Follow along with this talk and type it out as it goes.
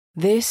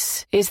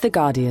This is The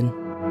Guardian.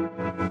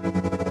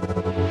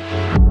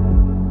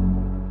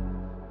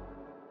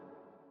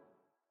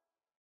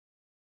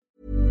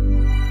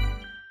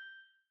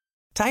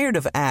 Tired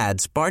of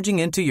ads barging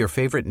into your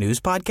favorite news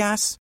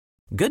podcasts?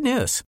 Good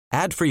news.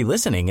 Ad-free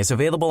listening is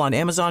available on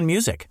Amazon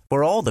Music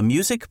for all the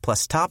music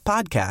plus top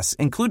podcasts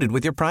included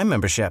with your Prime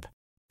membership.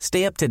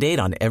 Stay up to date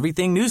on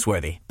everything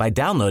newsworthy by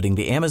downloading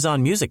the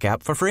Amazon Music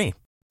app for free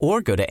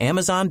or go to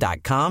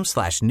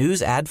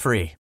amazon.com/news ad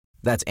free.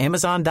 That's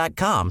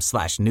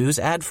amazon.com/news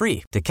ad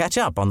free to catch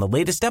up on the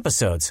latest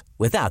episodes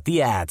without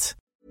the ads.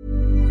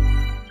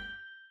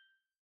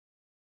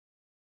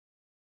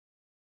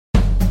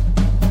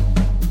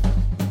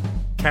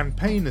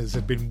 Campaigners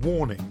had been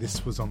warning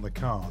this was on the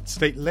cards.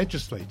 State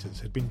legislators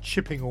had been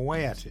chipping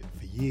away at it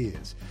for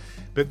years.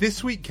 But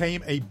this week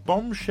came a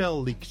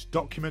bombshell-leaked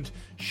document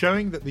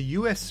showing that the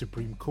US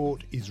Supreme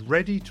Court is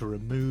ready to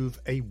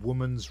remove a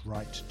woman's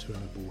right to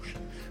an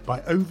abortion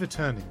by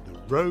overturning the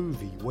Roe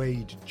v.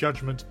 Wade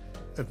judgment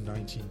of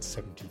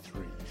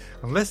 1973.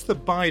 Unless the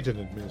Biden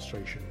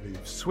administration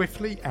moves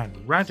swiftly and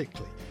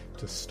radically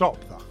to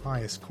stop the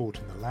highest court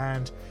in the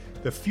land,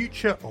 the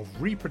future of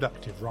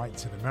reproductive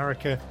rights in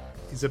America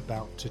is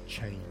about to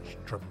change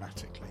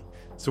dramatically.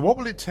 So what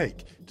will it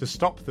take to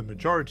stop the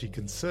majority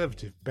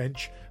Conservative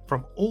bench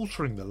from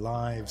altering the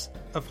lives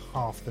of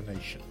half the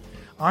nation?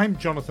 I'm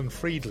Jonathan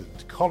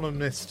Freedland,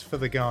 columnist for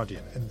The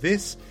Guardian, and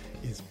this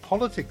is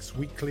Politics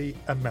Weekly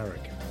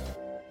America.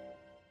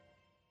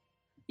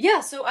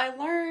 Yeah, so I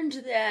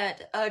learned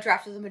that a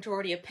draft of the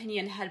majority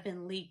opinion had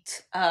been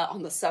leaked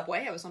on the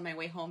subway. I was on my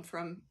way home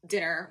from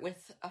dinner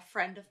with a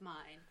friend of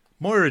mine.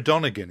 Moira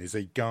Donegan is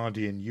a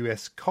Guardian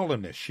US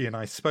columnist. She and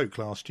I spoke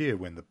last year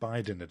when the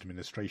Biden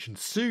administration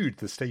sued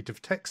the state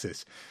of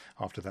Texas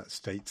after that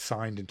state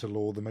signed into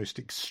law the most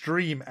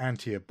extreme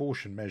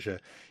anti-abortion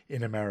measure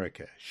in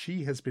America.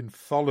 She has been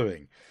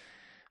following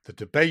the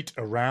debate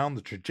around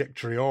the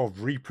trajectory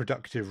of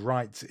reproductive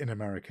rights in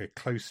America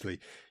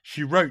closely.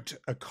 She wrote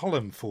a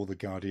column for The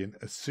Guardian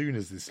as soon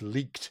as this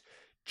leaked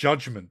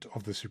judgment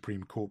of the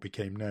Supreme Court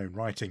became known,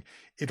 writing,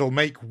 "It'll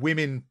make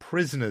women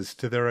prisoners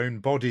to their own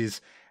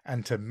bodies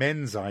and to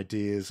men's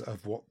ideas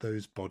of what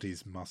those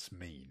bodies must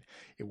mean.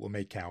 It will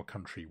make our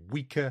country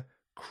weaker,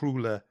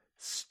 crueler,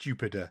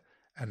 stupider,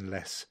 and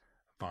less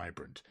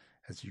vibrant."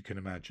 As you can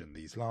imagine,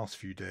 these last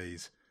few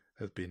days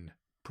have been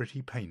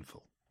pretty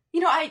painful.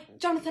 You know,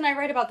 Jonathan, I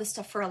write about this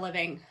stuff for a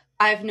living.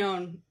 I've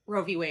known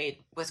Roe v.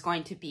 Wade was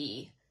going to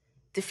be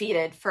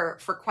defeated for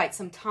quite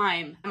some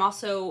time. I'm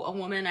also a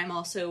woman. I'm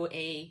also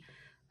a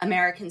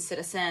American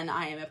citizen.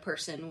 I am a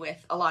person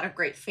with a lot of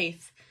great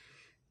faith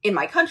in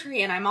my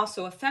country, and I'm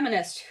also a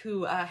feminist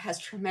who has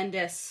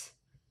tremendous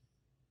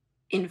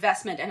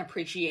investment and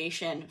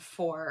appreciation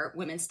for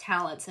women's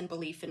talents and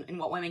belief in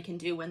what women can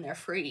do when they're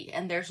free.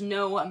 And there's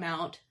no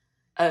amount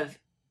of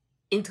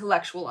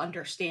intellectual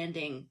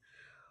understanding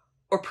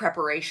or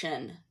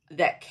preparation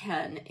that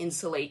can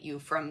insulate you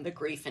from the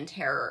grief and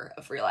terror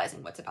of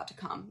realizing what's about to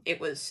come. It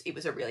was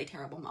a really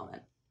terrible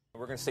moment.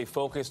 We're going to stay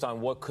focused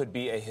on what could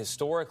be a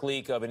historic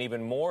leak of an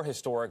even more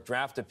historic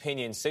draft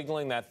opinion,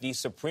 signaling that the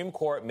Supreme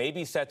Court may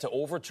be set to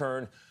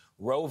overturn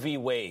Roe v.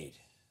 Wade.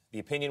 The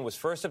opinion was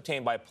first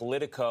obtained by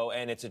Politico,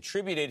 and it's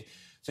attributed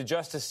to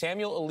Justice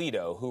Samuel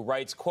Alito, who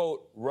writes,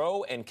 quote,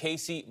 "Roe and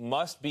Casey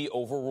must be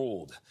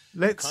overruled."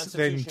 Let's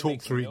then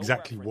talk through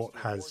exactly what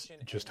has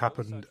just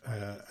happened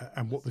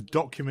and what the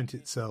document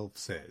itself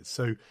says.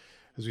 So,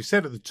 as we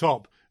said at the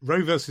top,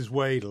 Roe versus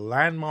Wade, a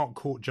landmark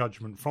court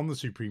judgment from the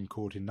Supreme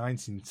Court in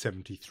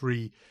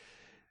 1973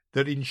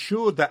 that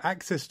ensured that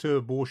access to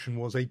abortion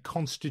was a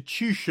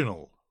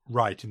constitutional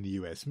right in the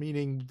US,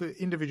 meaning the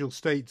individual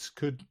states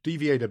could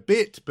deviate a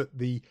bit, but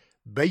the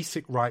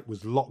basic right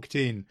was locked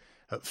in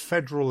at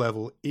federal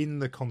level in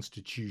the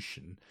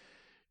Constitution.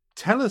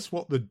 Tell us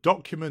what the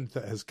document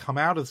that has come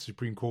out of the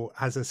Supreme Court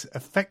has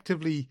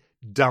effectively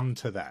done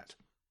to that.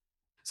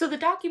 So the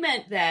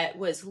document that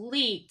was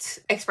leaked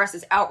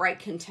expresses outright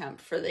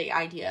contempt for the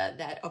idea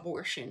that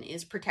abortion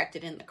is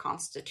protected in the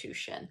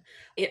Constitution.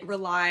 It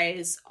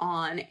relies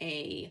on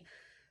a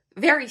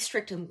very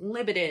strict and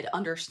limited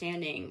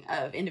understanding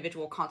of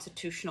individual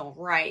constitutional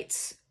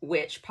rights,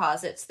 which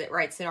posits that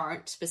rights that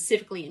aren't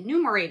specifically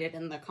enumerated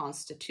in the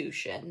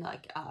Constitution,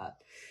 like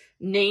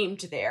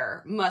named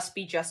there, must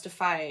be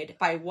justified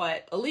by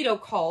what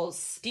Alito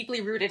calls deeply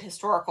rooted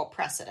historical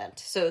precedent.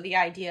 So the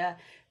idea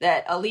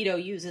that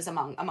Alito uses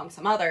among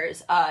some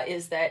others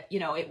is that, you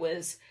know, it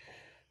was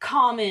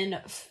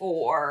common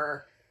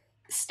for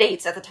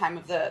states at the time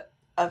of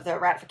the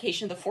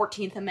ratification of the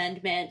 14th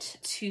Amendment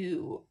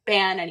to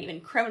ban and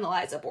even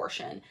criminalize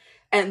abortion,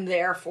 and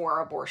therefore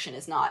abortion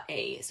is not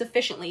a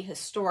sufficiently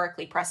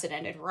historically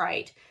precedented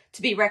right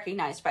to be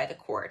recognized by the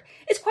court.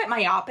 It's quite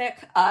myopic.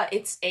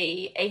 It's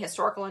a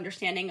historical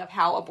understanding of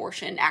how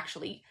abortion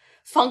actually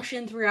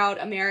functioned throughout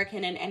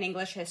American and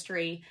English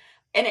history.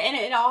 And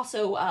it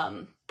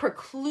also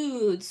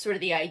precludes sort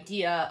of the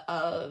idea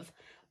of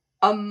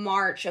a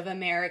march of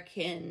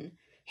American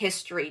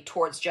history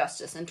towards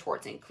justice and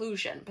towards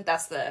inclusion. But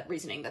that's the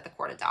reasoning that the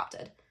court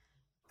adopted.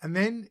 And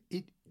then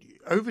it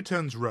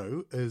overturns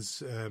Roe,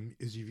 as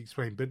you've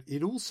explained, but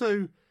it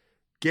also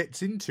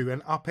gets into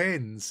and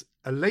upends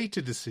a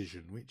later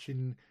decision, which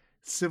in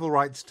civil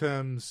rights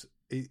terms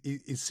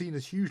is seen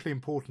as hugely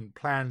important,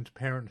 Planned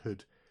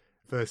Parenthood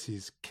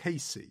versus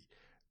Casey,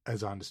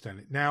 as I understand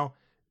it. Now,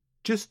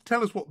 just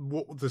tell us what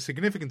the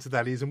significance of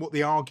that is and what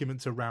the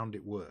arguments around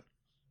it were.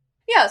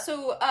 Yeah,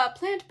 so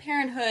Planned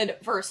Parenthood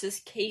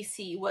versus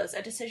Casey was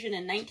a decision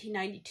in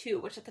 1992,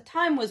 which at the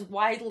time was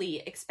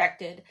widely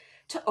expected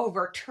to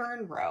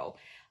overturn Roe.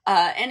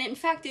 And in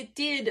fact, it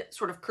did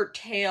sort of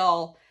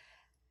curtail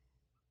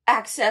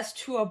access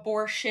to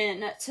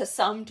abortion to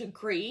some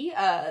degree.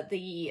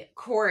 The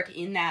court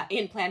in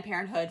Planned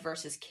Parenthood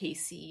versus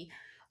Casey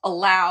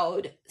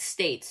allowed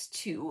states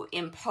to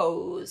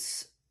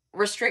impose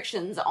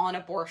restrictions on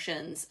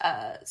abortions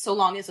so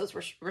long as those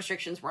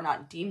restrictions were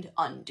not deemed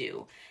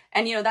undue.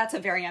 And, that's a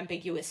very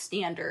ambiguous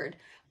standard.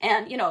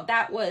 And,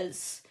 that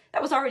was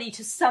already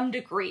to some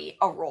degree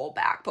a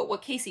rollback. But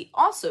what Casey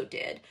also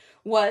did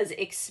was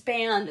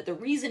expand the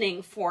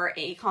reasoning for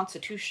a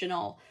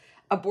constitutional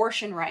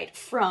abortion right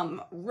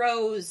from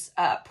Roe's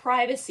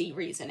privacy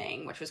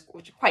reasoning, which was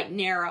quite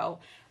narrow,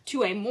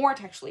 to a more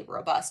textually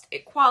robust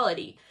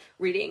equality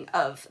reading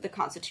of the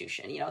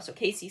Constitution. So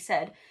Casey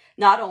said,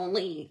 not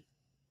only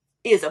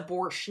is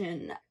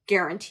abortion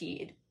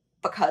guaranteed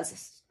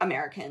because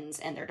Americans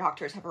and their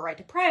doctors have a right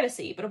to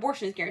privacy, but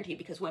abortion is guaranteed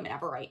because women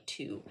have a right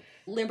to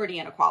liberty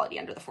and equality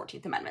under the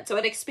 14th Amendment. So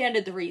it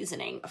expanded the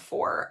reasoning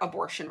for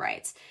abortion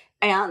rights.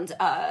 And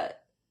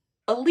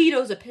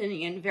Alito's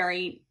opinion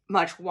very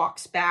much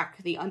walks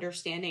back the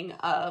understanding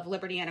of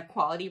liberty and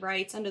equality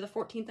rights under the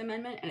 14th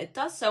Amendment, and it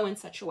does so in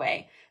such a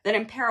way that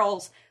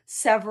imperils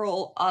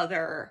several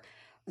other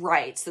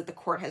rights that the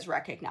court has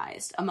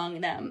recognized,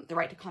 among them the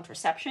right to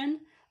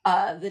contraception,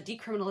 the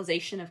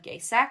decriminalization of gay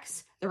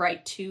sex, the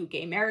right to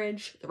gay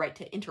marriage, the right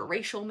to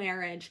interracial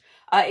marriage.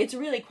 It's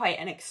really quite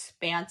an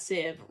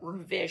expansive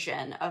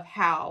revision of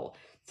how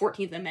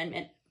 14th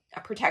Amendment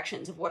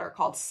protections of what are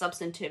called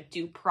substantive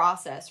due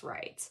process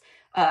rights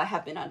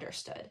have been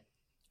understood.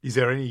 Is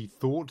there any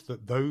thought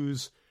that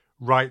those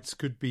rights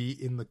could be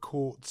in the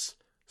court's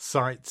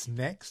sights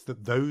next,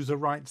 that those are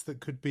rights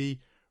that could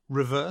be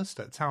reversed?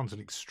 That sounds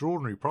an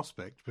extraordinary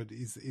prospect, but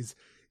is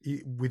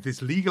with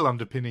this legal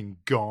underpinning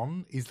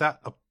gone, is that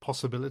a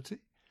possibility?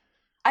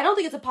 I don't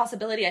think it's a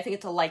possibility. I think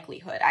it's a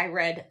likelihood. I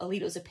read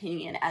Alito's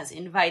opinion as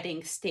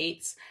inviting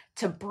states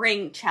to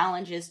bring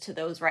challenges to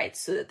those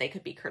rights so that they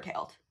could be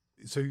curtailed.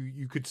 So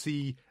you could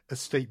see a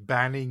state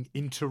banning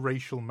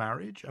interracial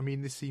marriage? I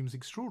mean, this seems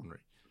extraordinary.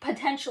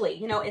 Potentially,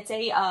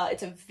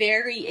 it's a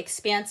very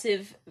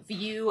expansive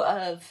view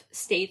of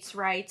states'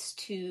 rights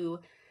to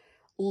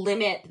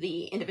limit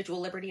the individual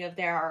liberty of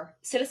their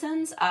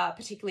citizens,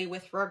 particularly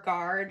with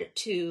regard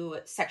to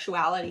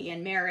sexuality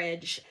and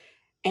marriage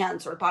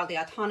and sort of bodily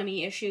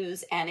autonomy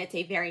issues. And it's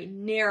a very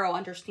narrow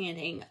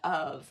understanding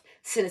of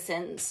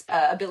citizens'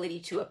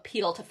 ability to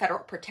appeal to federal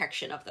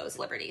protection of those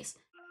liberties.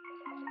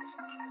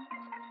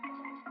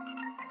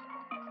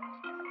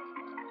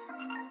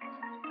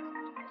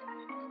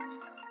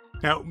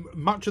 Now,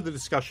 much of the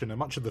discussion and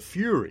much of the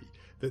fury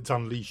that's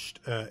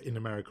unleashed in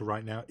America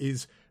right now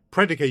is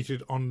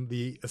predicated on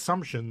the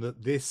assumption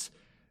that this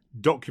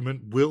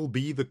document will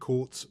be the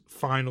court's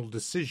final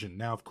decision.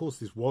 Now, of course,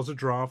 this was a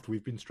draft.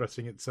 We've been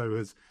stressing it. So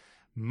has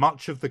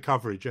much of the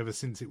coverage ever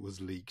since it was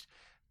leaked.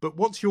 But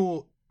what's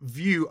your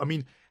view? I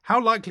mean,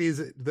 how likely is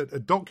it that a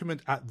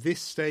document at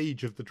this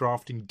stage of the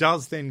drafting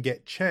does then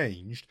get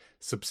changed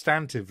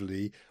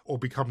substantively or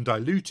become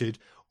diluted?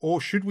 Or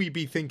should we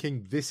be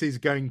thinking this is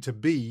going to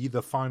be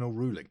the final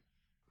ruling?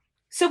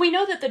 So we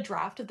know that the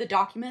draft of the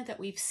document that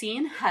we've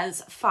seen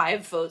has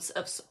 5 votes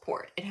of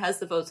support. It has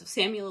the votes of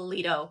Samuel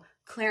Alito,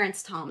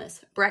 Clarence Thomas,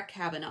 Brett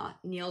Kavanaugh,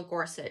 Neil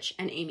Gorsuch,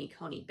 and Amy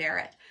Coney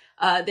Barrett.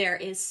 There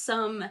is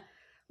some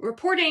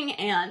reporting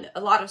and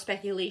a lot of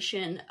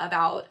speculation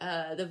about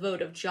the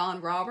vote of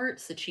John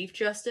Roberts, the Chief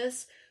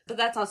Justice, but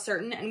that's not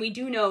certain. And we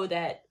do know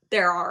that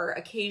there are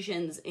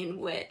occasions in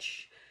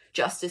which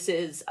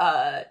justices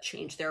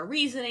change their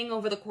reasoning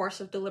over the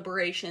course of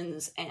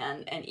deliberations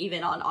and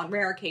even on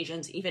rare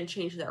occasions even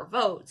change their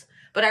votes.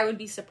 But I would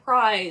be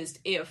surprised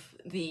if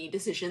the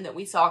decision that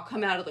we saw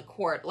come out of the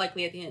court,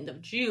 likely at the end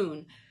of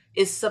June,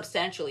 is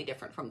substantially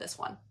different from this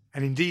one.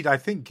 And indeed, I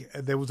think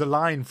there was a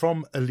line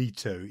from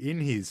Alito in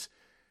his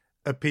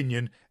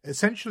opinion,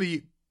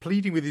 essentially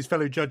pleading with his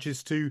fellow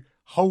judges to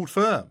hold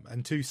firm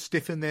and to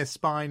stiffen their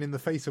spine in the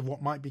face of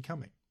what might be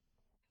coming.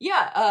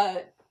 Yeah,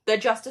 the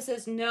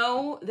justices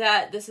know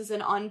that this is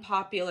an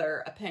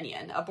unpopular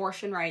opinion.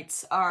 Abortion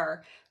rights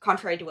are,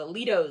 contrary to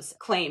Alito's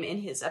claim in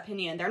his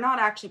opinion, they're not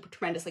actually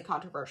tremendously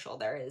controversial.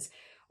 There is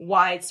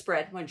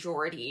widespread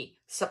majority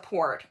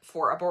support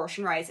for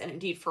abortion rights and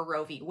indeed for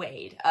Roe v.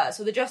 Wade.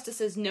 So the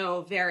justices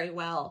know very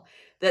well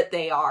that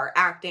they are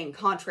acting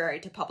contrary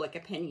to public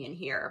opinion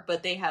here,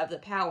 but they have the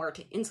power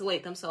to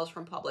insulate themselves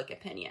from public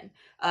opinion.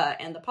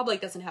 And the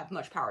public doesn't have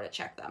much power to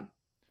check them.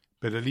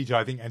 But Alito,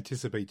 I think,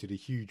 anticipated a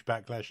huge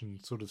backlash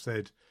and sort of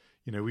said,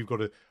 we've got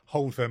to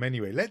hold firm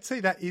anyway. Let's say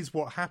that is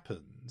what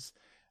happens,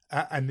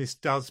 and this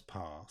does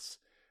pass.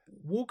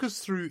 Walk us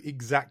through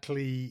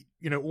exactly,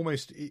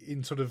 almost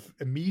in sort of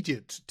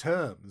immediate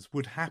terms,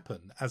 would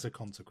happen as a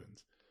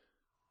consequence.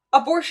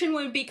 Abortion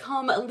would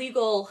become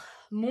illegal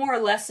more or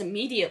less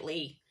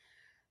immediately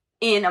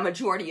in a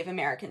majority of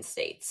American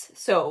states.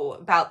 So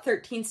about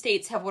 13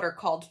 states have what are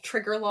called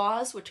trigger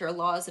laws, which are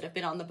laws that have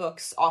been on the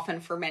books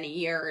often for many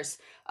years,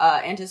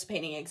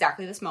 anticipating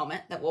exactly this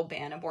moment, that will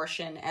ban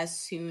abortion as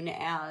soon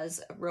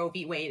as Roe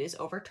v. Wade is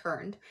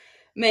overturned.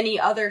 Many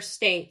other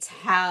states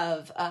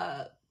have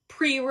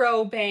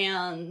pre-Roe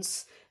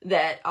bans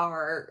that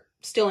are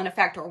still in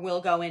effect or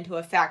will go into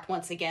effect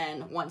once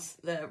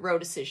the Roe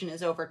decision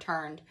is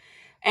overturned.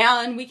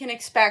 And we can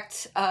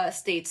expect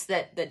states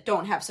that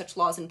don't have such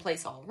laws in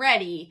place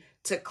already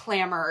to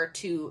clamor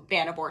to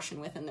ban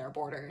abortion within their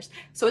borders.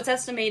 So it's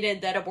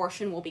estimated that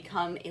abortion will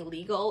become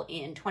illegal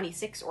in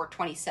 26 or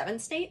 27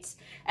 states,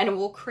 and it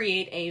will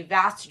create a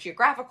vast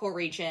geographical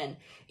region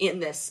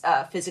in this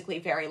physically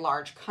very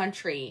large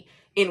country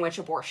in which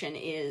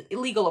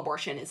illegal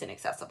abortion is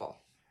inaccessible.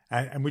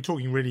 And we're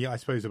talking really, I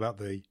suppose, about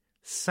the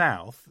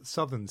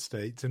southern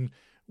states, and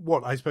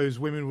what I suppose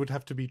women would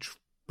have to be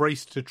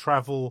braced to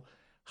travel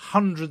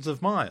hundreds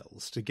of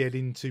miles to get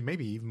into,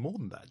 maybe even more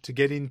than that, to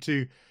get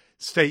into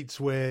states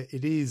where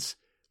it is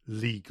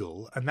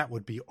legal, and that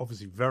would be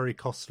obviously very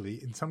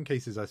costly. In some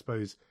cases, I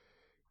suppose,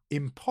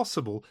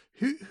 impossible.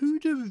 Who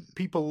do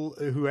people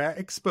who are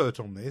expert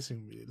on this,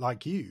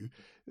 like you,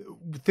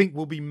 think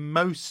will be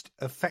most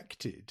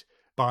affected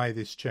by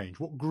this change?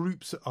 What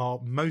groups are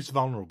most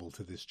vulnerable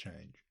to this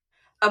change?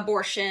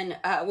 Abortion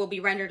will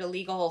be rendered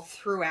illegal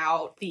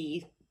throughout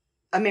the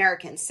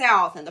American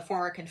South and the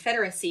former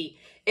Confederacy.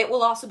 It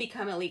will also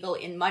become illegal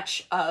in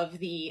much of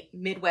the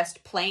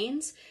Midwest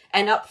plains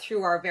and up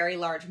through our very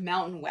large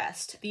Mountain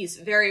West. These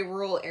very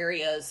rural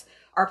areas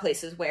are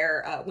places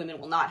where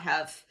women will not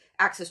have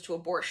access to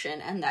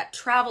abortion, and that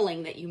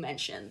traveling that you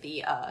mentioned,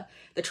 the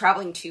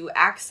traveling to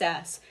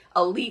access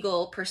a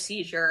legal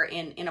procedure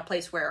in a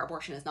place where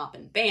abortion has not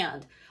been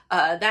banned,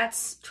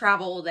 that's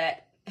travel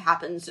that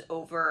happens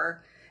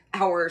over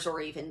hours or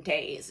even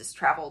days. It's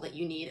travel that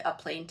you need a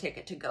plane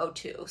ticket to go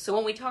to. So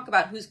when we talk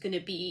about who's going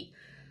to be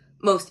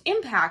most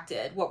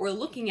impacted, what we're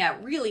looking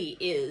at really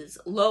is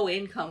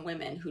low-income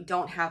women who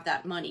don't have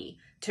that money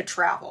to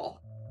travel.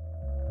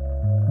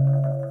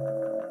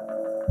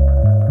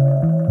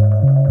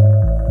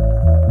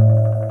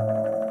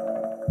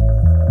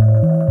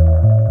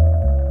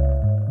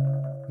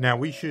 Now,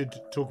 we should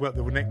talk about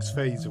the next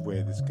phase of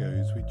where this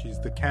goes, which is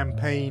the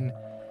campaign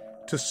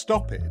to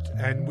stop it.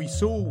 And we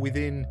saw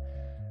within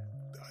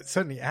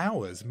certainly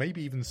hours,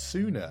 maybe even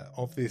sooner,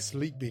 of this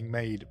leak being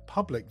made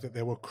public that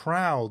there were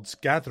crowds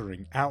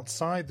gathering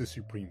outside the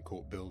Supreme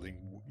Court building,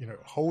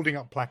 holding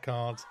up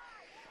placards,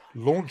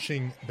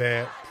 launching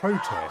their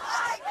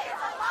protests.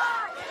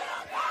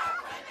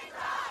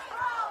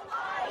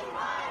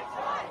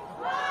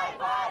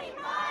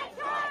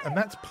 And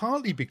that's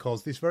partly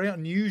because this very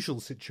unusual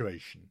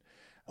situation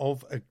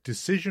of a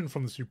decision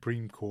from the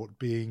Supreme Court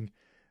being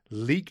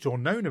leaked or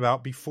known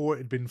about before it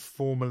had been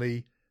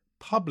formally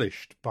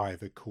published by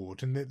the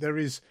court. And there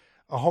is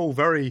a whole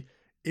very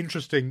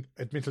interesting,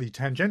 admittedly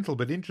tangential,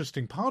 but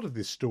interesting part of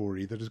this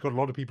story that has got a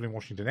lot of people in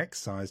Washington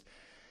exercised,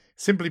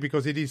 simply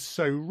because it is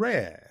so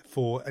rare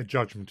for a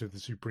judgment of the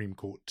Supreme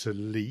Court to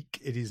leak.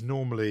 It is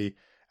normally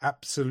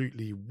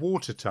absolutely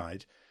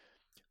watertight.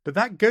 But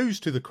that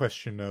goes to the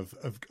question of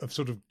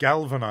sort of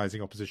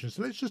galvanizing opposition.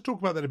 So let's just talk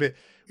about that a bit.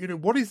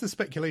 What is the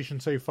speculation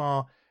so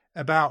far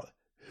about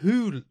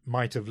who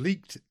might have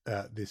leaked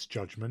this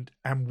judgment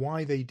and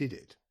why they did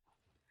it?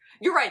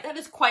 You're right. That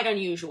is quite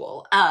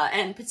unusual.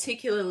 And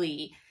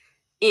particularly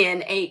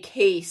in a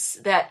case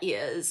that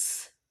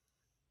is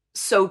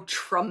so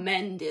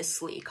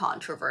tremendously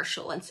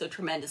controversial and so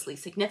tremendously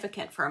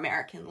significant for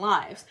American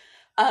lives.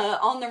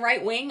 On the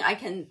right wing, I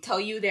can tell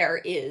you there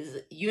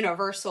is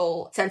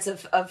universal sense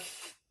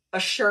of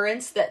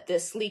assurance that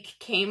this leak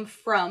came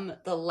from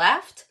the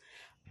left.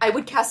 I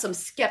would cast some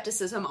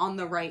skepticism on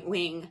the right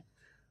wing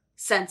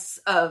sense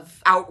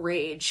of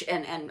outrage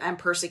and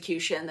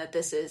persecution that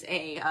this is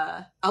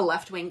a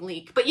left-wing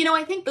leak. But,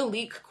 I think the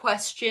leak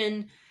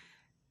question,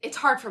 it's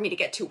hard for me to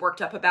get too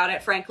worked up about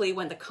it, frankly,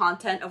 when the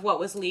content of what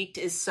was leaked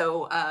is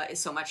so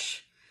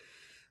much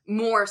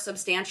more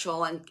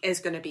substantial and is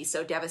going to be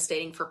so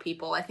devastating for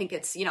people. I think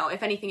it's,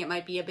 if anything, it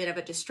might be a bit of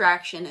a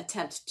distraction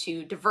attempt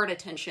to divert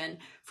attention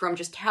from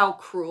just how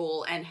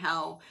cruel and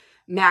how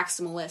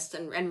maximalist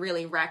and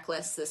really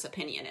reckless this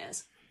opinion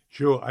is.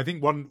 Sure. I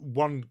think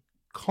one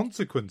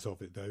consequence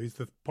of it, though, is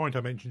the point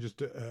I mentioned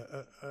just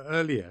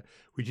earlier,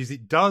 which is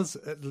it does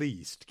at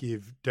least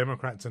give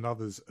Democrats and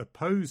others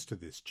opposed to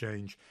this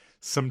change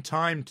some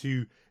time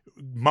to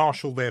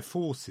marshal their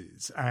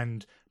forces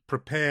and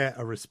prepare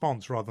a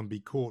response rather than be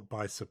caught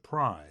by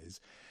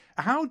surprise.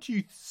 How do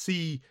you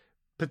see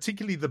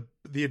particularly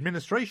the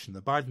administration,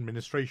 the Biden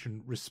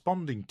administration,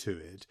 responding to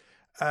it,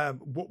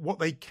 what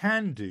they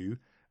can do,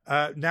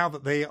 now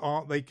that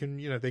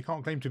they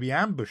can't claim to be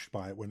ambushed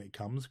by it when it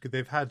comes, because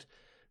they've had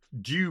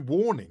due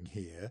warning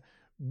here.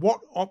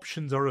 What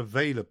options are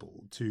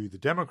available to the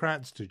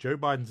Democrats, to Joe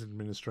Biden's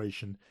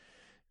administration,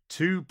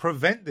 to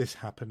prevent this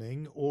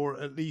happening, or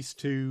at least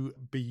to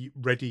be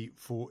ready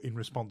in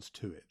response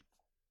to it?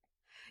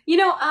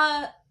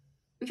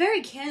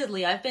 Very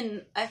candidly, I've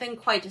been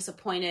quite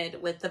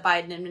disappointed with the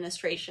Biden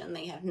administration.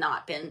 They have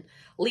not been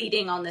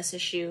leading on this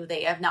issue.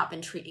 They have not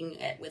been treating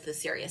it with the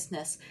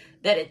seriousness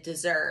that it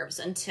deserves.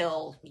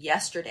 Until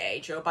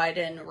yesterday, Joe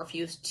Biden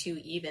refused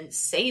to even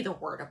say the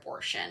word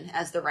abortion,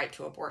 as the right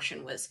to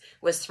abortion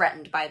was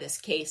threatened by this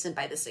case and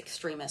by this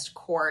extremist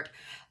court.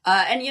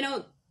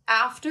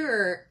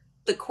 After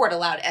the court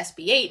allowed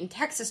SB 8 in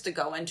Texas to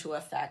go into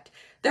effect,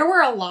 there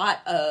were a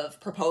lot of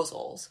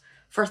proposals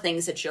for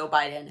things that Joe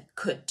Biden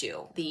could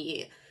do.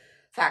 The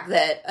fact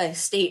that a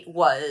state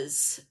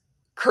was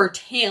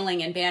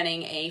curtailing and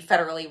banning a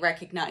federally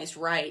recognized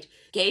right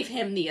gave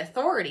him the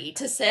authority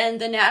to send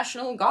the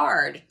National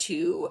Guard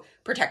to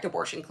protect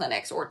abortion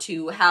clinics, or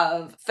to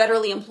have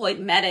federally employed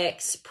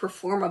medics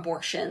perform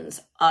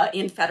abortions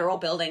in federal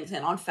buildings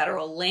and on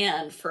federal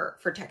land for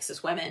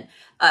Texas women.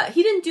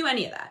 He didn't do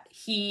any of that.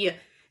 He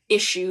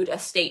issued a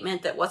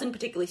statement that wasn't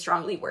particularly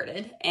strongly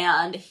worded,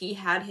 and he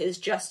had his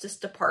Justice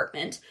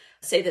Department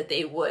say that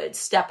they would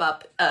step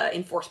up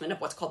enforcement of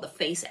what's called the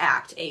FACE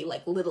Act, a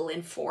little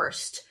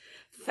enforced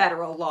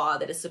federal law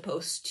that is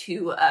supposed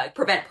to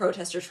prevent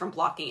protesters from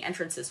blocking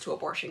entrances to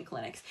abortion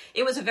clinics.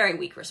 It was a very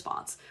weak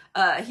response.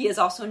 He has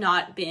also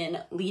not been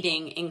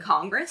leading in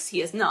Congress. He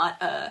has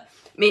not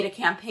made a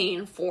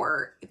campaign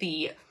for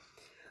the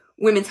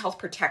Women's Health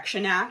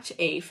Protection Act,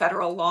 a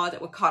federal law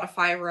that would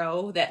codify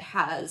Roe, that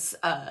has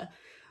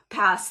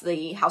passed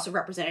the House of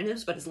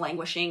Representatives but is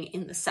languishing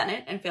in the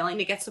Senate and failing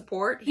to get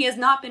support. He has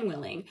not been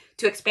willing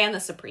to expand the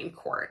Supreme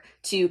Court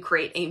to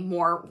create a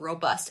more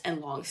robust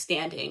and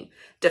long-standing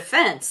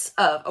defense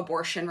of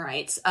abortion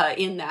rights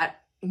in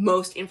that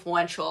most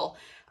influential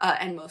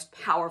and most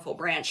powerful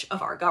branch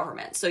of our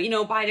government. So,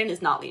 Biden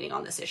is not leading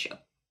on this issue.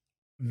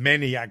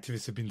 Many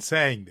activists have been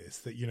saying this,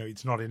 that,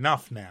 it's not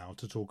enough now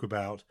to talk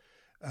about,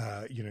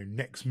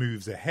 next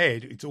moves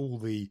ahead. It's all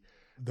the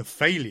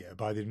failure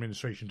by the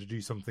administration to do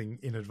something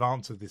in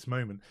advance of this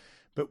moment.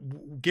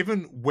 But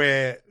given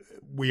where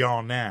we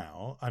are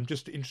now, I'm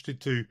just interested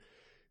to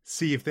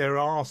see if there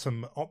are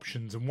some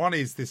options. And one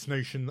is this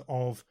notion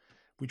of,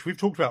 which we've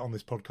talked about on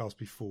this podcast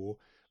before,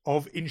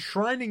 of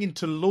enshrining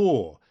into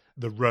law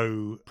the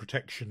Roe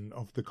protection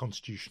of the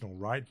constitutional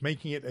right,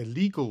 making it a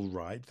legal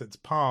right that's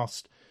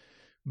passed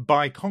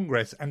by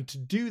Congress. And to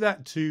do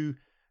that, to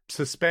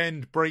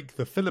break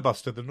the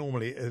filibuster that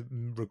normally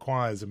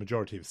requires a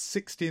majority of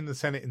 60 in the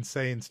Senate, and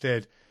say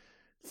instead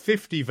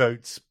 50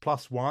 votes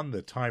plus one,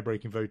 the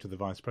tie-breaking vote of the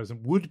vice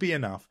president, would be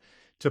enough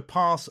to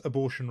pass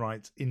abortion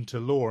rights into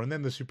law. And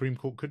then the Supreme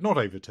Court could not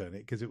overturn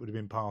it because it would have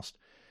been passed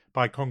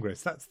by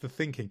Congress. That's the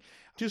thinking.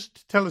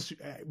 Just tell us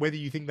whether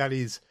you think that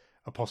is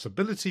a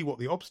possibility, what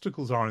the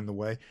obstacles are in the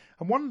way.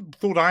 And one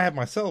thought I have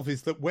myself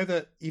is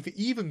that if it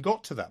even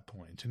got to that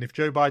point, and if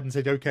Joe Biden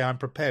said, okay, I'm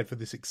prepared for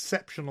this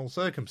exceptional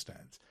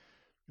circumstance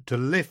to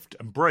lift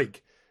and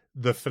break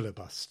the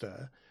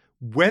filibuster,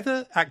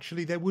 whether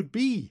actually there would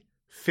be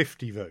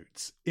 50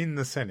 votes in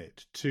the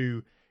Senate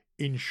to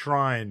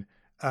enshrine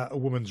a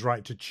woman's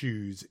right to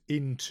choose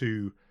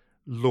into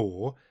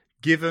law,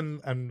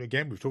 given, and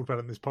again, we've talked about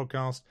it in this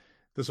podcast,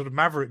 the sort of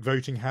maverick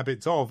voting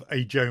habits of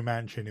a Joe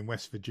Manchin in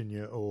West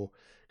Virginia or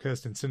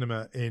Kyrsten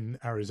Sinema in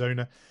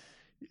Arizona.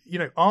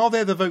 Are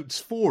there the votes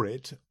for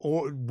it,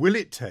 or will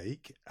it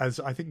take, as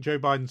I think Joe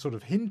Biden sort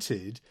of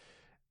hinted,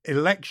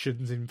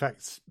 elections, in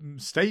fact,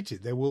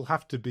 stated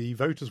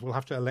voters will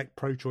have to elect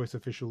pro-choice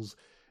officials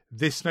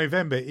this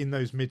November in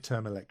those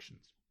midterm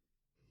elections?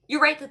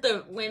 You're right that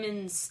the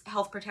Women's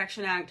Health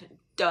Protection Act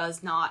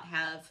does not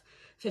have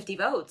 50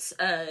 votes.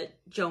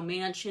 Joe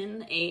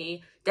Manchin,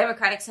 a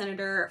Democratic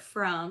senator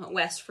from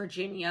West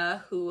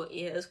Virginia who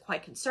is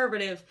quite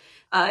conservative,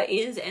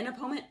 is an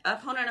opponent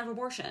of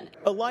abortion.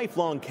 A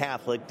lifelong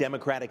Catholic,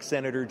 Democratic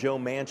Senator Joe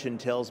Manchin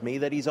tells me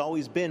that he's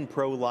always been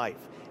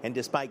pro-life. And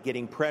despite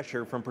getting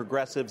pressure from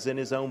progressives in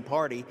his own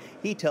party,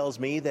 he tells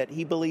me that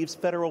he believes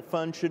federal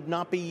funds should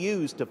not be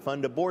used to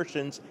fund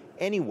abortions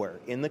anywhere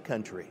in the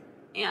country.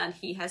 And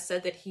he has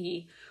said that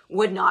he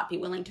would not be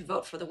willing to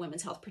vote for the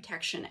Women's Health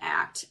Protection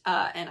Act.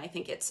 And I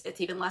think it's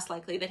even less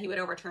likely that he would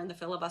overturn the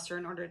filibuster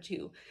in order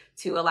to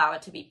allow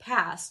it to be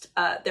passed.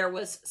 There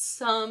was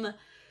some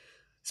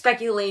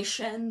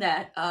speculation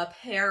that a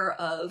pair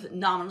of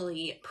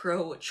nominally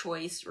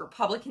pro-choice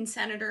Republican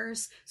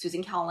senators,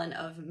 Susan Collin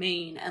of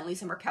Maine and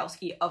Lisa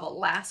Murkowski of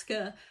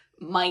Alaska,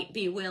 might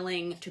be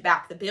willing to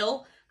back the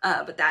bill,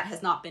 but that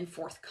has not been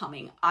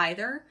forthcoming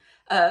either.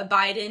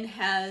 Biden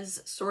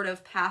has sort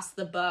of passed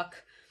the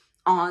buck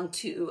on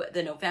to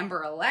the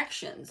November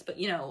elections, but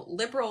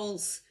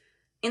liberals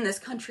in this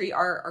country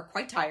are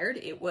quite tired.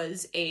 It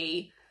was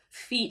a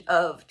feat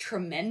of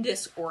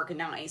tremendous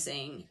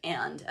organizing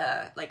and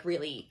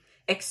really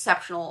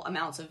exceptional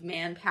amounts of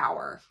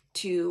manpower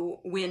to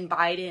win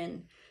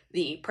Biden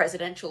the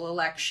presidential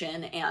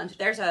election. And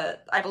there's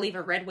I believe,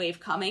 a red wave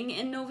coming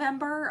in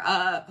November.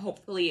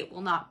 Hopefully it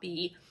will not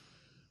be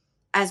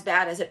as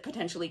bad as it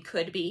potentially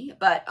could be.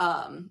 But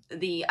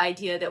the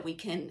idea that we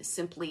can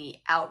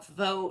simply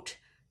outvote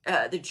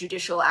the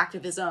judicial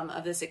activism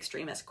of this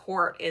extremist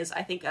court is,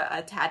 I think,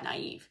 a tad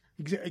naive.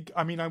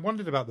 I mean, I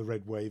wondered about the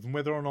red wave and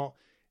whether or not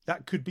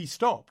that could be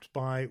stopped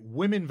by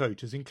women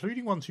voters,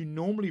 including ones who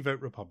normally vote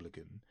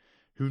Republican,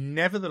 who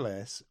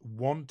nevertheless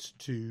want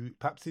to,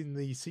 perhaps in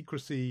the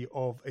secrecy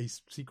of a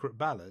secret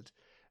ballot,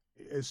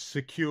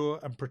 secure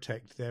and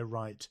protect their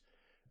right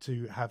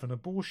to have an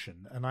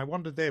abortion. And I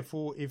wondered,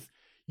 therefore, if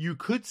you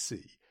could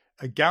see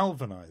a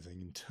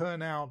galvanizing in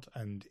turnout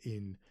and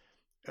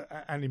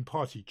in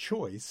party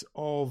choice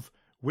of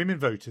women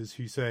voters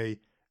who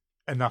say,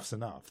 enough's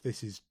enough,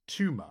 this is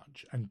too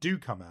much, and do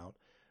come out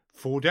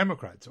for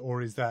Democrats.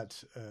 Or is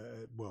that,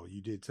 well,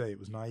 you did say it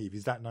was naive.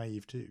 Is that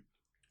naive too?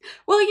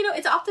 Well,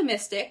 it's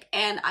optimistic,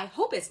 and I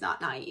hope it's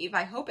not naive.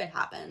 I hope it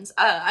happens.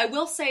 I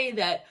will say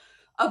that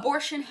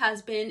abortion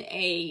has been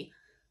a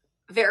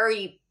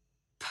very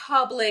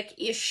public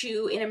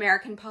issue in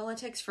American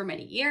politics for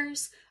many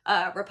years.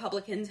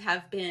 Republicans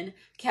have been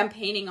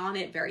campaigning on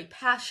it very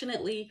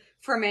passionately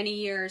for many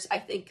years. I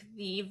think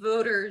the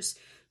voters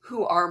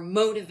who are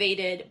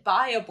motivated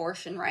by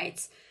abortion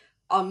rights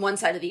on one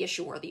side of the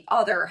issue or the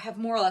other have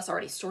more or less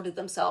already sorted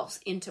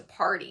themselves into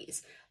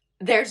parties.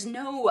 There's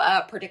no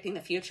predicting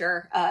the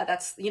future.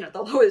 That's, the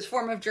lowest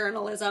form of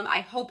journalism. I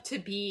hope to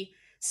be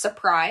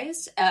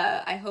surprised.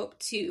 I hope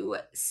to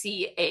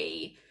see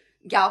a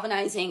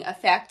galvanizing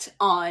effect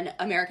on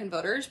American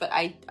voters, but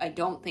I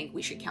don't think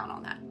we should count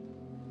on that.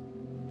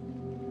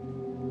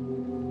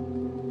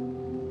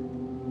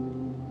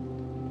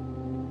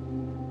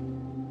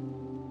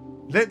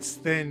 Let's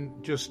then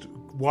just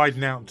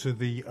widen out to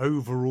the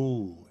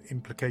overall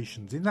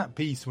implications. In that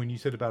piece, when you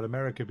said about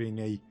America being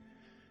a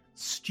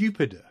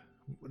stupider,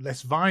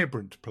 less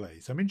vibrant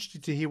place, I'm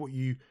interested to hear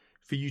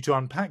for you to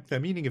unpack the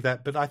meaning of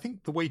that. But I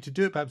think the way to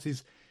do it perhaps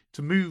is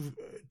to move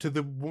to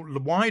the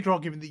wider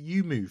argument that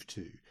you moved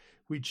to,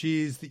 which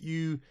is that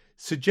you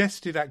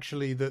suggested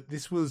actually that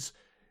this was,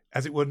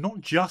 as it were, not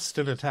just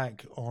an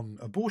attack on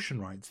abortion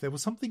rights. There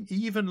was something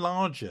even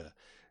larger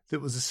that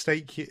was at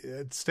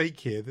stake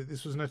here, that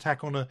this was an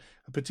attack on a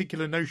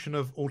particular notion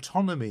of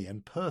autonomy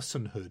and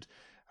personhood.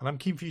 And I'm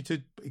keen for you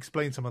to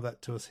explain some of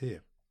that to us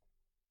here.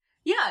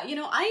 Yeah,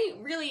 I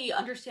really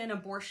understand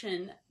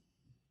abortion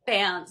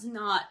bans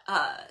not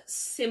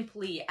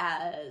simply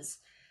as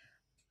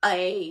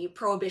a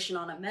prohibition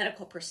on a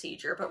medical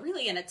procedure, but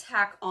really an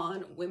attack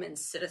on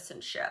women's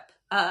citizenship.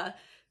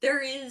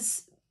 There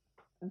is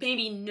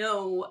maybe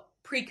no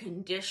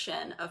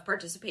precondition of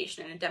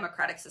participation in a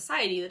democratic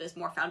society that is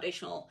more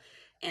foundational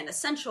and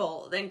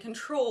essential than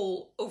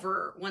control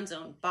over one's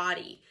own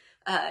body.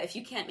 If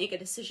you can't make a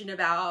decision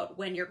about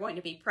when you're going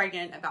to be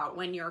pregnant, about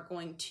when you're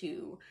going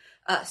to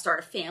start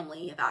a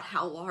family, about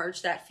how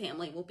large that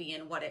family will be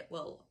and what it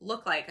will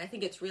look like, I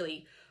think it's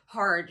really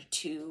hard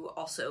to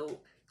also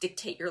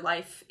dictate your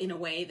life in a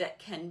way that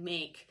can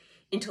make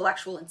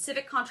intellectual and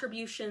civic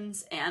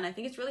contributions. And I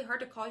think it's really hard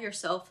to call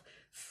yourself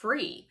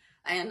free.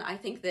 And I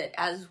think that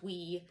as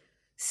we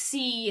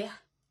see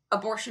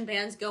abortion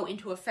bans go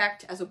into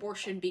effect, as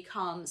abortion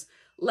becomes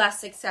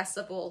less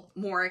accessible,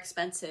 more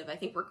expensive, I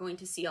think we're going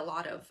to see a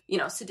lot of,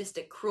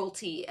 sadistic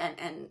cruelty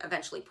and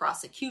eventually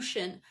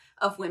prosecution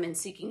of women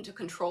seeking to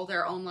control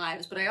their own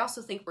lives. But I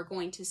also think we're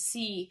going to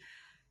see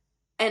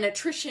an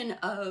attrition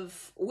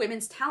of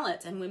women's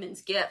talent and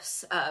women's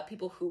gifts,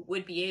 people who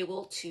would be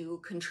able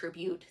to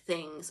contribute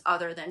things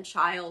other than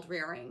child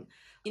rearing.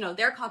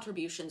 Their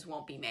contributions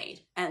won't be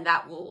made, and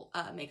that will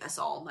make us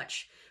all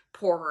much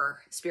poorer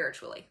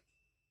spiritually.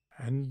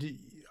 And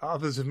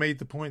others have made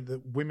the point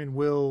that women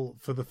will,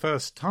 for the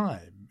first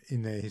time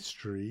in their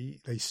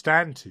history, they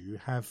stand to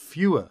have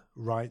fewer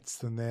rights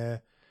than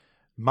their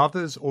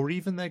mothers or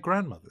even their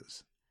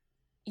grandmothers.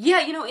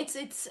 Yeah,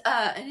 it's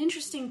an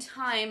interesting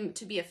time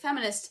to be a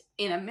feminist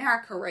in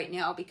America right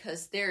now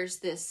because there's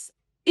this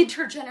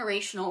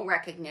intergenerational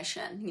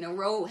recognition.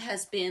 Roe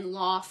has been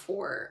law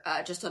for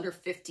just under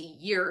 50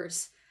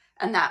 years,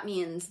 and that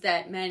means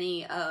that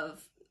many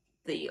of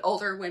the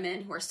older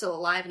women who are still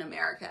alive in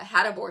America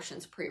had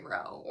abortions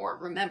pre-Roe or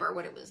remember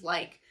what it was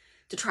like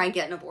to try and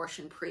get an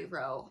abortion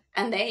pre-Roe.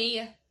 And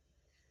they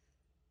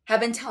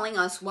have been telling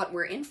us what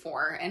we're in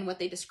for, and what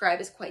they describe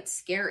as quite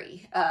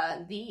scary.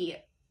 The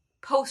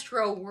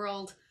post-Roe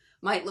world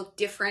might look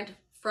different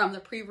from the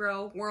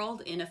pre-Roe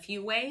world in a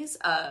few ways.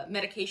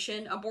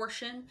 Medication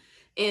abortion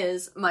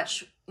is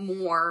much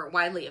more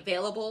widely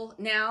available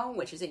now,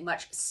 which is a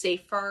much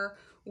safer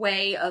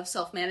way of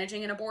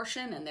self-managing an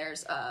abortion. And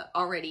there's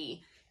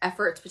already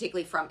efforts,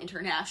 particularly from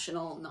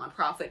international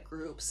nonprofit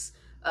groups,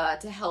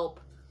 to help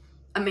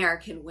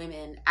American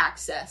women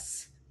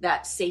access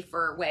that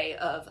safer way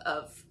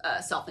of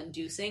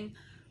self-inducing.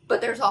 But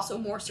there's also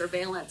more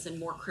surveillance and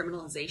more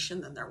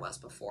criminalization than there was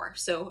before.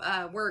 So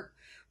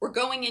we're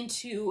going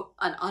into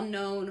an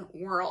unknown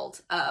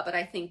world. But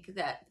I think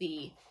that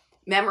the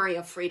memory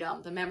of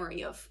freedom, the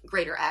memory of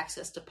greater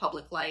access to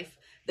public life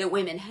that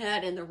women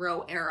had in the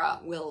Roe era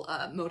will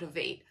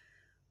motivate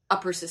a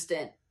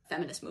persistent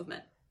feminist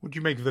movement. What do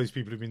you make of those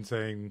people who've been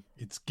saying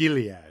it's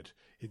Gilead?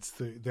 It's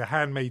the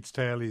Handmaid's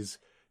Tale is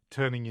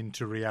turning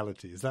into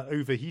reality. Is that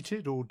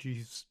overheated, or do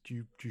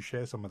you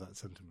share some of that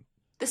sentiment?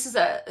 This is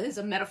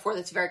a metaphor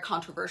that's very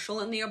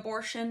controversial in the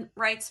abortion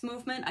rights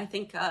movement. I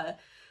think I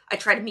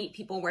try to meet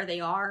people where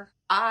they are.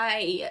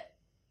 I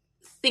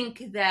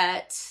think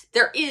that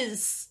there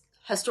is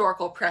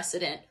historical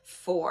precedent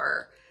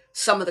for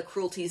some of the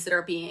cruelties that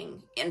are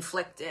being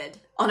inflicted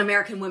on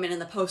American women in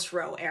the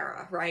post-Roe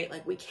era, right?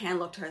 Like, we can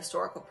look to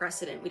historical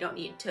precedent. We don't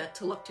need to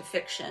look to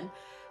fiction.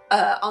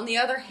 On the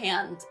other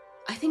hand,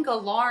 I think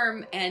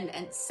alarm and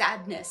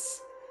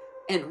sadness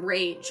and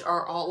rage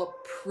are all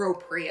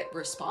appropriate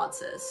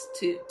responses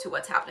to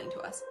what's happening to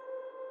us.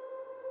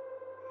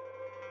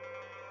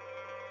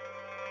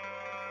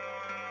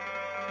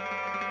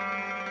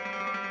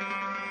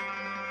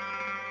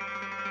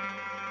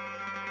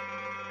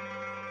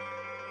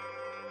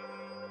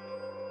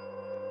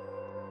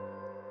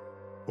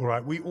 All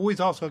right, we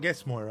always ask our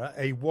guests, Moira,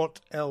 a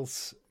what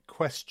else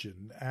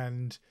question,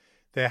 and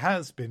there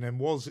has been and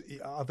was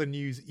other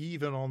news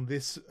even on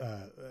this,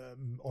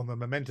 on the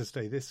momentous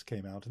day this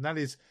came out, and that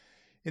is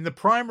in the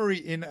primary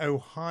in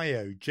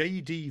Ohio,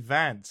 J.D.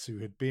 Vance, who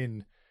had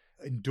been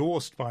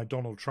endorsed by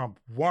Donald Trump,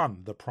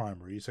 won the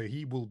primary, so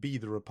he will be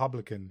the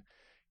Republican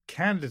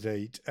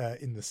candidate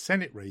in the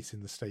Senate race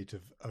in the state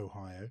of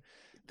Ohio.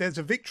 There's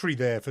a victory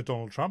there for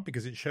Donald Trump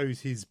because it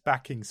shows his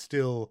backing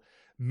still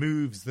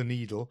moves the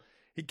needle.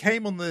 It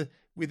came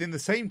within the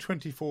same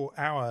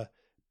 24-hour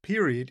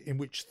period in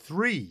which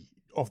 3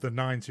 of the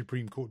 9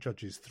 Supreme Court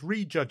judges,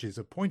 3 judges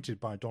appointed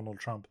by Donald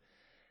Trump,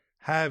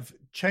 have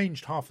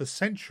changed half a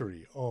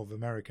century of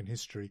American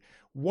history.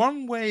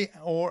 One way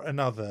or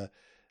another,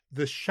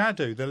 the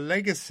shadow, the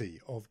legacy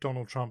of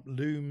Donald Trump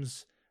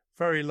looms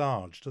very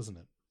large, doesn't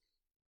it?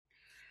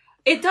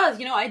 It does.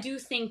 I do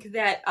think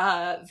that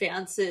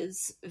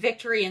Vance's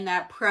victory in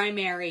that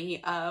primary,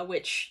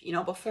 which,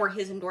 before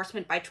his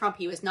endorsement by Trump,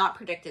 he was not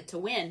predicted to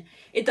win,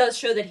 it does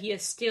show that he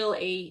is still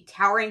a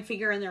towering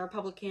figure in the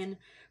Republican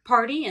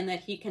Party and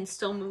that he can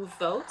still move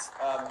votes.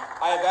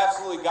 I have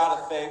absolutely got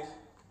to thank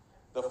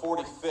the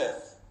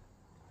 45th,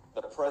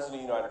 the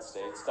President of the United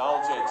States,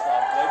 Donald J.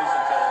 Trump. Ladies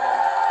and gentlemen,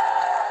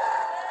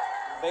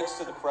 thanks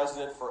to the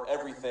President for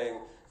everything,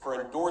 for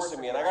endorsing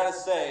me. And I got to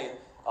say,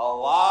 a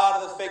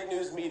lot of the fake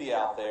news media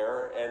out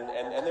there,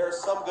 and there are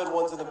some good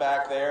ones in the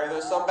back there.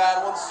 There's some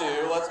bad ones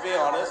too, let's be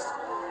honest.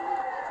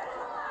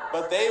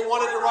 But they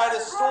wanted to write a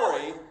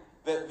story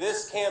that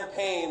this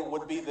campaign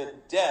would be the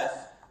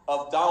death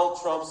of Donald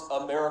Trump's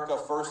America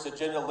First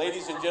agenda.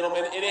 Ladies and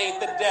gentlemen, it ain't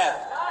the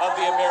death of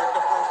the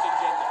America First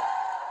agenda.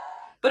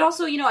 But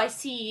also, I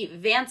see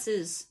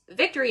Vance's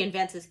victory and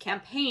Vance's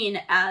campaign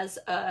as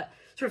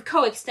sort of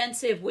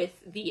coextensive with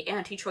the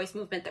anti-choice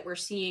movement that we're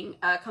seeing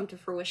come to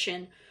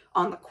fruition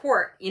on the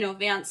court.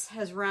 Vance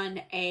has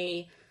run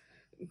a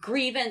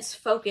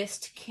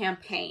grievance-focused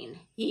campaign.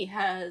 He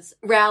has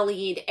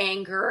rallied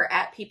anger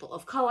at people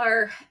of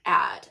color,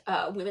 at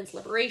women's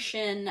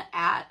liberation,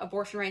 at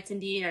abortion rights,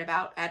 indeed,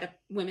 at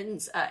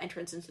women's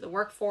entrance into the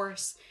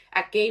workforce,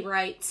 at gay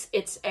rights.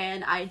 It's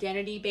an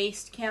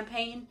identity-based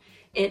campaign.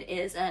 It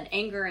is an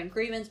anger and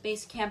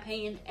grievance-based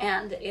campaign,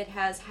 and it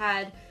has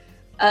had,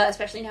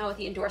 especially now with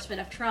the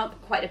endorsement of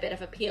Trump, quite a bit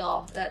of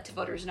appeal to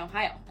voters in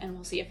Ohio, and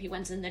we'll see if he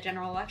wins in the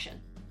general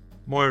election.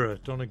 Moira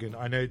Donegan,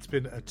 I know it's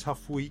been a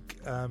tough week.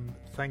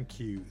 Thank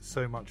you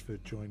so much for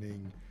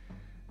joining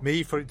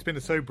me. It's been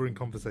a sobering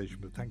conversation,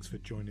 but thanks for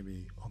joining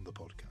me on the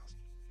podcast.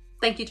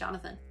 Thank you,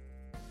 Jonathan.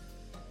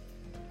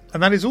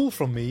 And that is all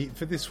from me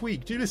for this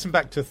week. Do listen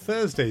back to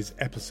Thursday's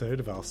episode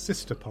of our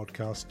sister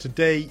podcast,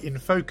 Today in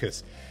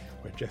Focus,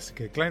 where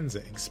Jessica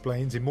Glenzer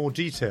explains in more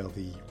detail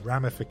the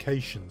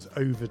ramifications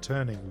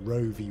overturning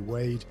Roe v.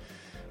 Wade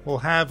will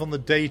have on the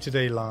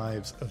day-to-day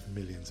lives of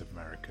millions of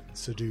Americans.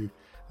 So do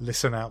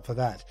listen out for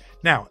that.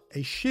 Now,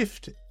 a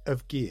shift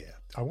of gear.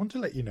 I want to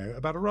let you know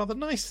about a rather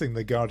nice thing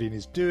The Guardian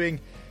is doing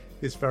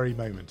this very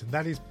moment, and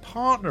that is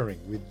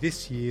partnering with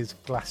this year's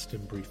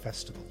Glastonbury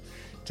Festival.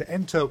 To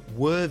enter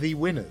worthy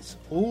winners,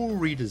 all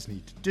readers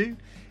need to do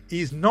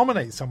is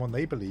nominate someone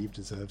they believe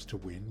deserves to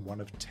win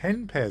one of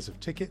 10 pairs of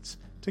tickets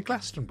to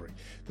Glastonbury.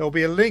 There will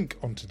be a link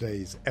on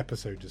today's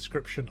episode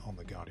description on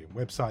the Guardian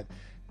website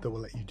that will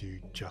let you do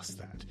just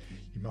that.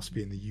 You must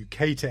be in the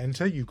UK to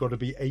enter. You've got to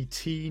be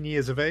 18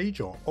 years of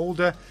age or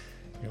older.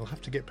 You'll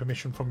have to get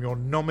permission from your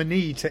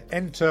nominee to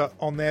enter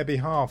on their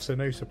behalf, so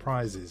no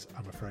surprises,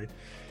 I'm afraid.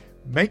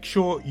 Make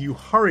sure you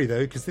hurry,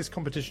 though, because this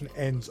competition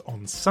ends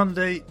on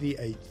Sunday, the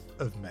 8th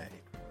of May.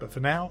 But for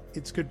now,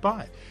 it's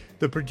goodbye.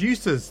 The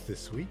producers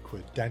this week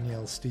were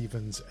Danielle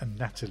Stevens and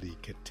Natalie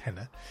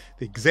Katena.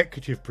 The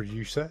executive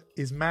producer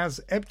is Maz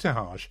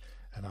Ebtehaj,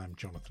 and I'm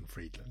Jonathan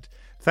Freedland.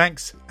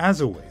 Thanks,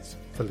 as always,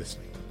 for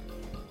listening.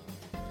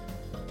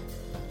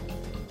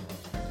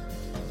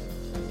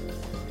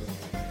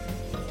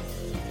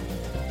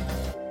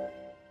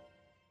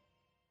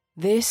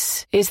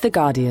 This is The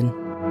Guardian.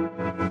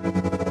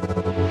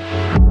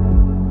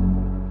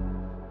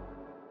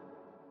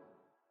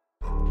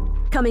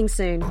 Coming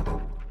soon,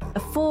 a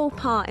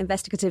 4-part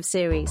investigative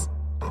series.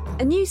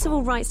 A new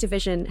civil rights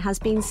division has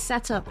been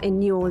set up in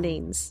New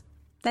Orleans.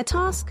 Their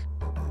task?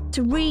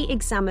 To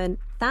re-examine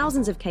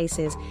thousands of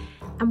cases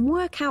and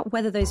work out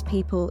whether those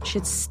people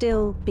should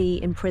still be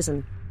in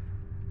prison.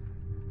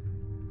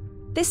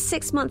 This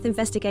 6-month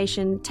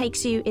investigation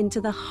takes you into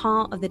the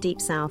heart of the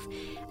Deep South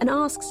and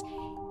asks,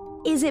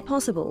 is it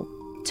possible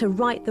to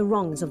right the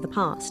wrongs of the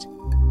past?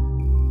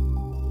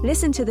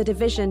 Listen to The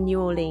Division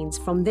New Orleans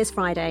from this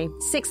Friday,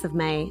 6th of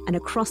May, and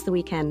across the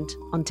weekend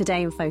on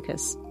Today in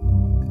Focus.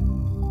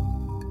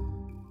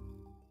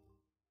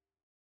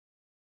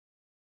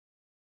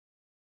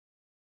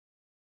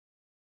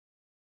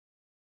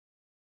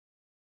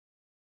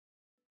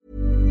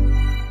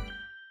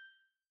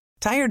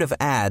 Tired of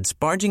ads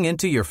barging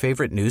into your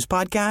favorite news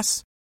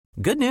podcasts?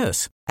 Good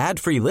news.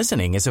 Ad-free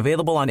listening is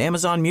available on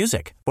Amazon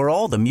Music for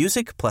all the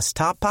music plus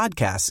top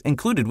podcasts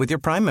included with your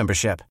Prime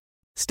membership.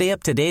 Stay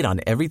up to date on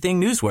everything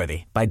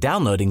newsworthy by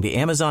downloading the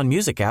Amazon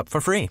Music app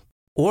for free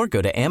or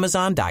go to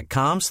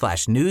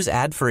amazon.com/news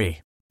ad free.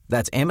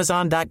 That's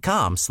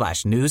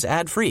amazon.com/news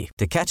ad free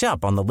to catch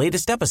up on the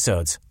latest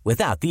episodes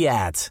without the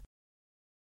ads.